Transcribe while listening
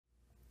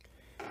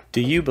Do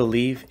you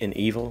believe in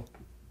evil?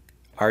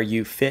 Are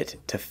you fit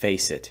to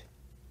face it?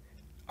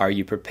 Are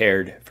you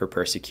prepared for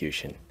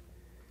persecution?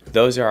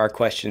 Those are our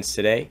questions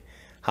today.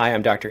 Hi,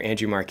 I'm Dr.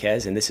 Andrew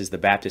Marquez, and this is the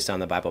Baptist on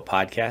the Bible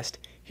podcast.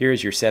 Here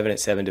is your 7 at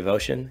 7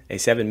 devotion, a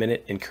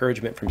 7-minute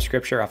encouragement from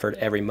Scripture offered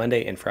every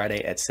Monday and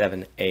Friday at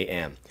 7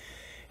 a.m.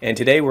 And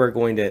today we're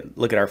going to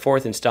look at our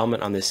fourth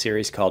installment on this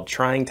series called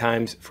Trying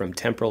Times from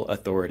Temporal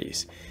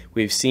Authorities.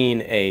 We've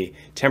seen a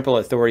temporal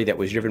authority that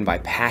was driven by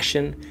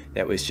passion,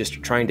 that was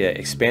just trying to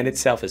expand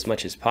itself as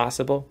much as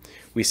possible.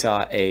 We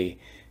saw a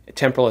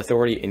temporal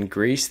authority in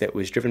Greece that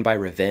was driven by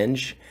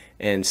revenge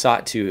and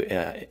sought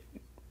to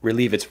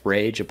relieve its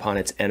rage upon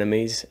its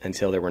enemies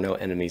until there were no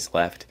enemies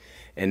left.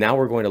 And now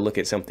we're going to look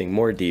at something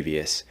more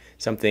devious,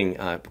 something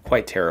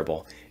quite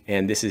terrible.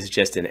 And this is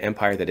just an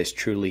empire that is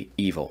truly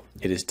evil.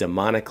 It is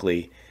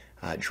demonically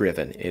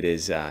driven. It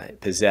is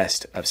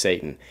possessed of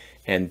Satan.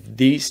 And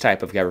these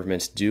type of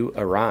governments do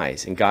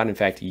arise. And God, in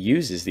fact,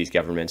 uses these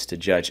governments to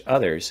judge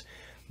others.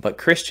 But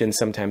Christians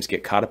sometimes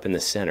get caught up in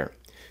the center.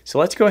 So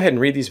let's go ahead and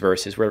read these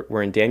verses.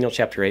 We're in Daniel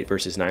chapter 8,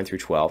 verses 9 through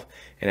 12.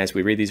 And as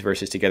we read these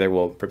verses together,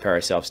 we'll prepare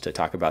ourselves to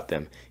talk about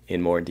them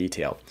in more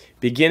detail.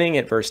 Beginning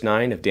at verse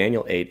 9 of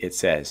Daniel 8, it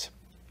says,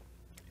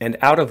 "And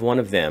out of one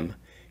of them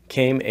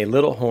came a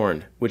little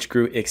horn, which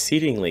grew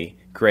exceedingly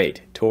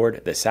great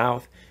toward the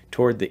south,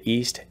 toward the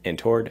east, and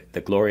toward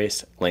the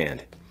glorious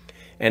land.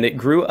 And it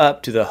grew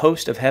up to the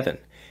host of heaven,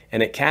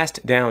 and it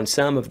cast down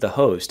some of the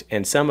host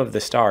and some of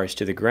the stars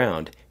to the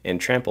ground, and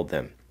trampled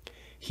them.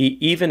 He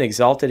even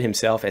exalted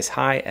himself as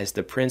high as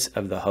the prince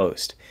of the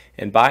host,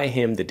 and by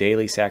him the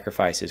daily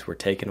sacrifices were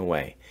taken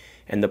away,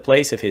 and the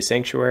place of his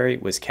sanctuary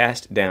was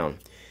cast down.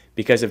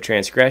 Because of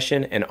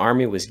transgression, an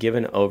army was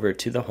given over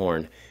to the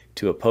horn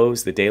to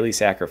oppose the daily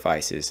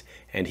sacrifices,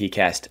 and he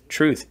cast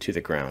truth to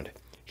the ground.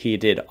 He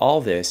did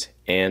all this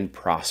and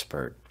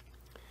prospered."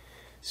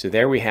 So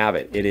there we have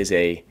it. It is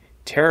a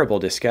terrible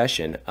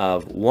discussion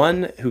of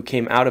one who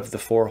came out of the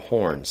four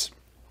horns.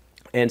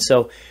 And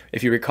so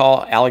if you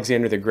recall,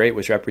 Alexander the Great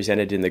was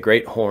represented in the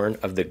great horn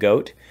of the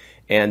goat,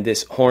 and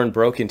this horn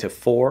broke into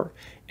four,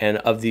 and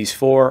of these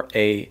four,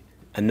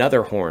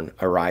 another horn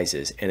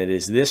arises, and it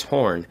is this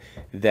horn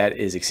that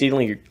is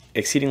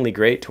exceedingly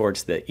great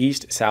towards the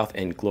east, south,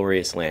 and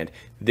glorious land.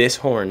 This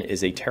horn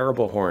is a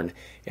terrible horn,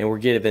 and we're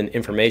given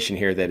information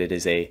here that it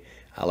is a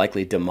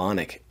likely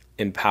demonic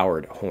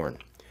empowered horn.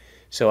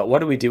 So what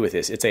do we do with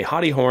this? It's a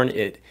haughty horn.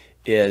 It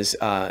is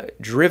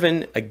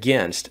driven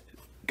against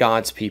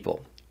God's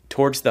people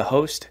towards the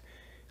host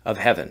of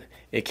heaven.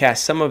 It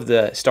casts some of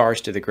the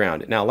stars to the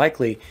ground. Now,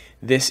 likely,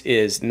 this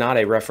is not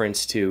a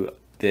reference to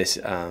this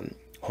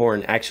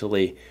horn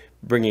actually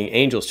bringing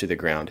angels to the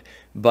ground,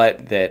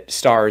 but that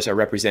stars are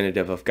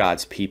representative of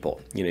God's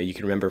people. You know, you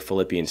can remember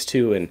Philippians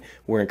 2, and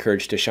we're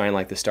encouraged to shine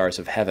like the stars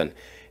of heaven.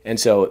 And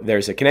so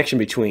there's a connection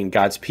between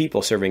God's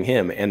people serving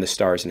him and the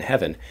stars in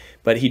heaven.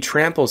 But he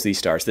tramples these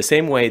stars the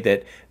same way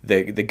that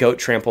the goat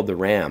trampled the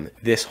ram.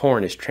 This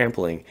horn is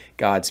trampling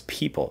God's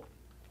people.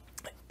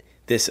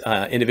 This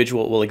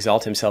individual will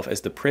exalt himself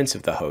as the prince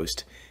of the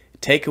host,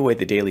 take away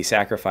the daily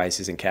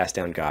sacrifices, and cast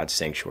down God's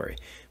sanctuary.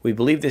 We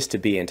believe this to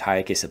be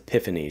Antiochus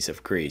Epiphanes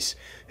of Greece,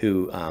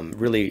 who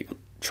really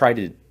tried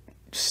to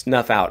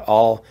snuff out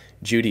all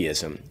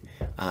Judaism,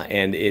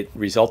 and it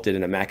resulted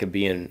in a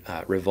Maccabean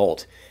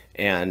revolt,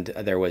 and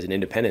there was an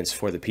independence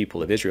for the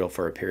people of Israel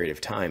for a period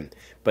of time.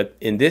 But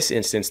in this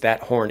instance,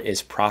 that horn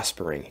is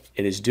prospering.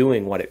 It is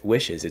doing what it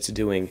wishes. It's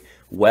doing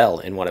well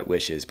in what it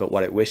wishes, but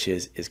what it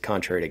wishes is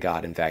contrary to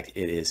God. In fact,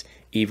 it is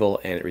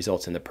evil, and it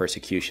results in the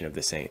persecution of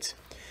the saints.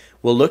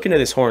 We'll look into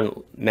this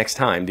horn next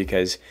time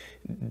because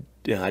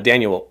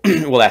Daniel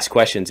will ask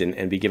questions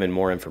and be given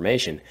more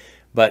information.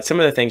 But some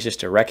of the things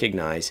just to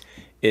recognize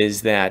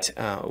is that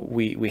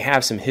we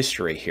have some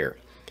history here.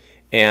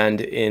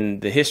 And in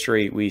the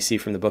history we see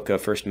from the book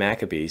of 1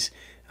 Maccabees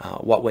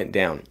what went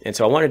down. And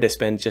so I wanted to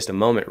spend just a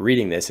moment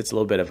reading this. It's a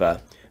little bit of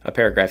a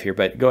paragraph here,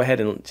 but go ahead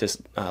and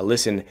just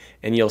listen,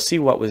 and you'll see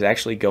what was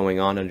actually going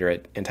on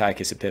under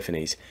Antiochus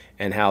Epiphanes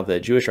and how the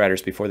Jewish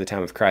writers before the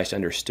time of Christ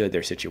understood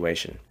their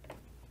situation.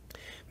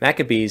 1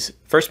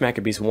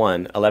 Maccabees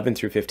 1, 11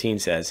 through 15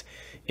 says,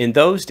 "In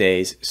those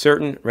days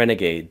certain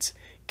renegades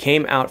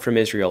came out from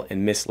Israel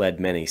and misled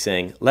many,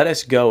 saying, 'Let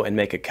us go and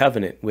make a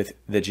covenant with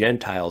the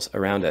Gentiles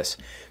around us.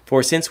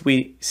 For since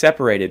we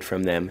separated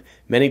from them,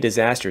 many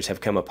disasters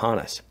have come upon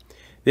us.'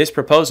 This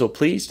proposal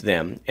pleased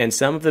them, and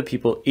some of the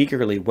people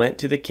eagerly went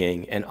to the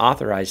king and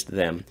authorized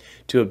them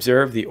to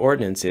observe the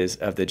ordinances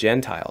of the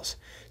Gentiles.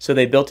 So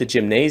they built a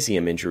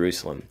gymnasium in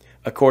Jerusalem,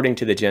 according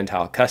to the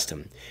Gentile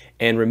custom,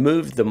 and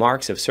removed the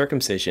marks of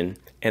circumcision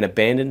and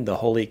abandoned the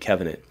holy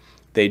covenant.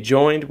 They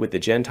joined with the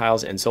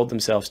Gentiles and sold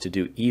themselves to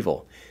do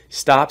evil,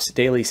 stops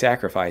daily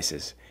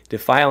sacrifices,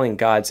 defiling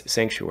God's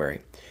sanctuary.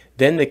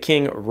 Then the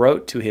king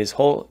wrote to his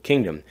whole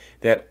kingdom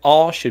that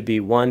all should be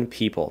one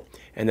people,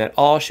 and that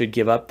all should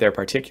give up their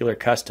particular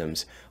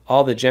customs.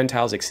 All the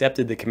Gentiles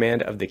accepted the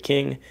command of the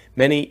king.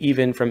 Many,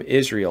 even from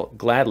Israel,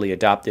 gladly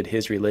adopted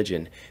his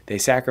religion. They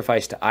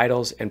sacrificed to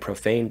idols and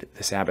profaned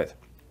the Sabbath.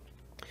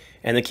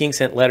 And the king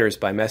sent letters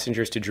by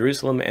messengers to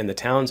Jerusalem and the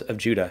towns of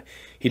Judah.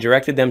 He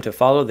directed them to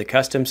follow the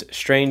customs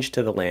strange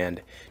to the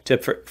land, to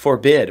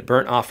forbid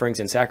burnt offerings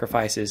and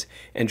sacrifices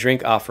and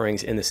drink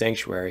offerings in the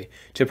sanctuary,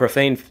 to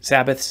profane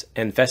Sabbaths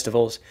and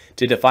festivals,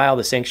 to defile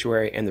the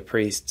sanctuary and the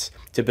priests,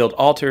 to build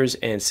altars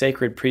and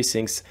sacred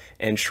precincts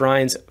and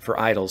shrines for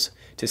idols,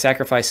 to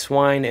sacrifice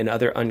swine and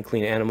other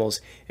unclean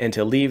animals, and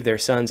to leave their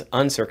sons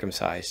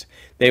uncircumcised.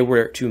 They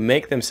were to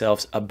make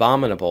themselves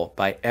abominable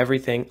by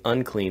everything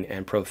unclean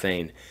and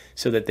profane,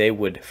 so that they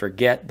would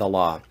forget the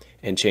law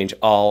and change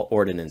all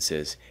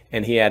ordinances.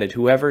 And he added,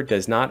 whoever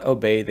does not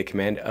obey the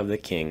command of the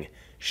king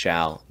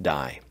shall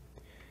die.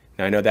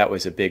 Now, I know that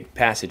was a big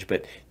passage,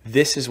 but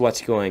this is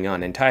what's going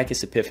on.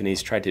 Antiochus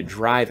Epiphanes tried to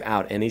drive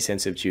out any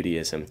sense of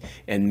Judaism,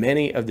 and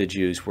many of the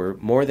Jews were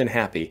more than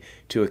happy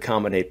to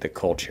accommodate the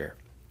culture.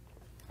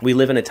 We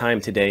live in a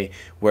time today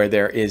where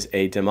there is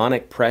a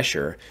demonic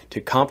pressure to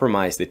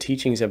compromise the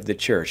teachings of the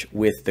church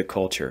with the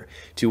culture,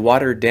 to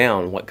water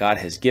down what God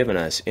has given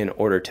us in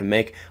order to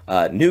make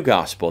a new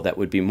gospel that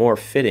would be more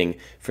fitting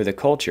for the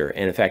culture.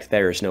 And in fact,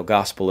 there is no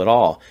gospel at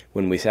all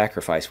when we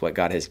sacrifice what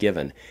God has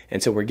given.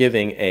 And so we're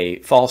giving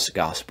a false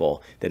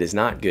gospel that is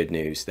not good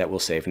news, that will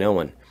save no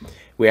one.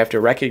 We have to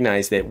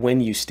recognize that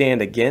when you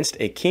stand against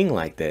a king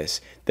like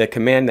this, the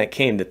command that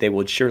came that they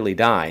would surely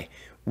die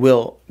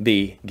will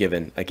be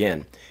given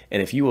again.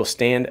 And if you will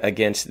stand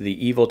against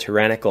the evil,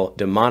 tyrannical,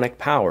 demonic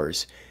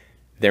powers,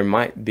 there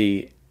might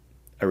be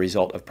a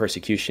result of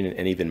persecution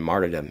and even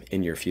martyrdom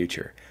in your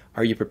future.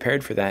 Are you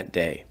prepared for that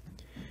day?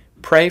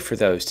 Pray for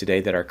those today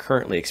that are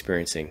currently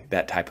experiencing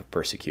that type of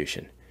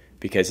persecution,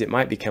 because it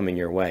might be coming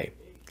your way.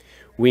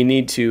 We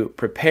need to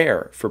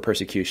prepare for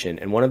persecution,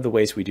 and one of the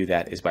ways we do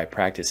that is by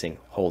practicing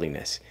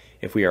holiness.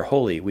 If we are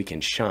holy, we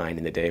can shine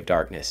in the day of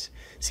darkness.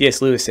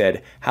 C.S. Lewis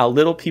said, "How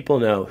little people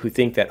know who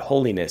think that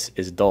holiness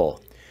is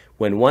dull.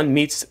 When one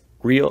meets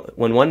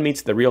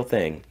the real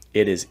thing,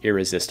 it is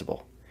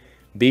irresistible."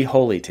 Be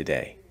holy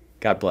today.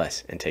 God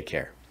bless and take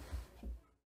care.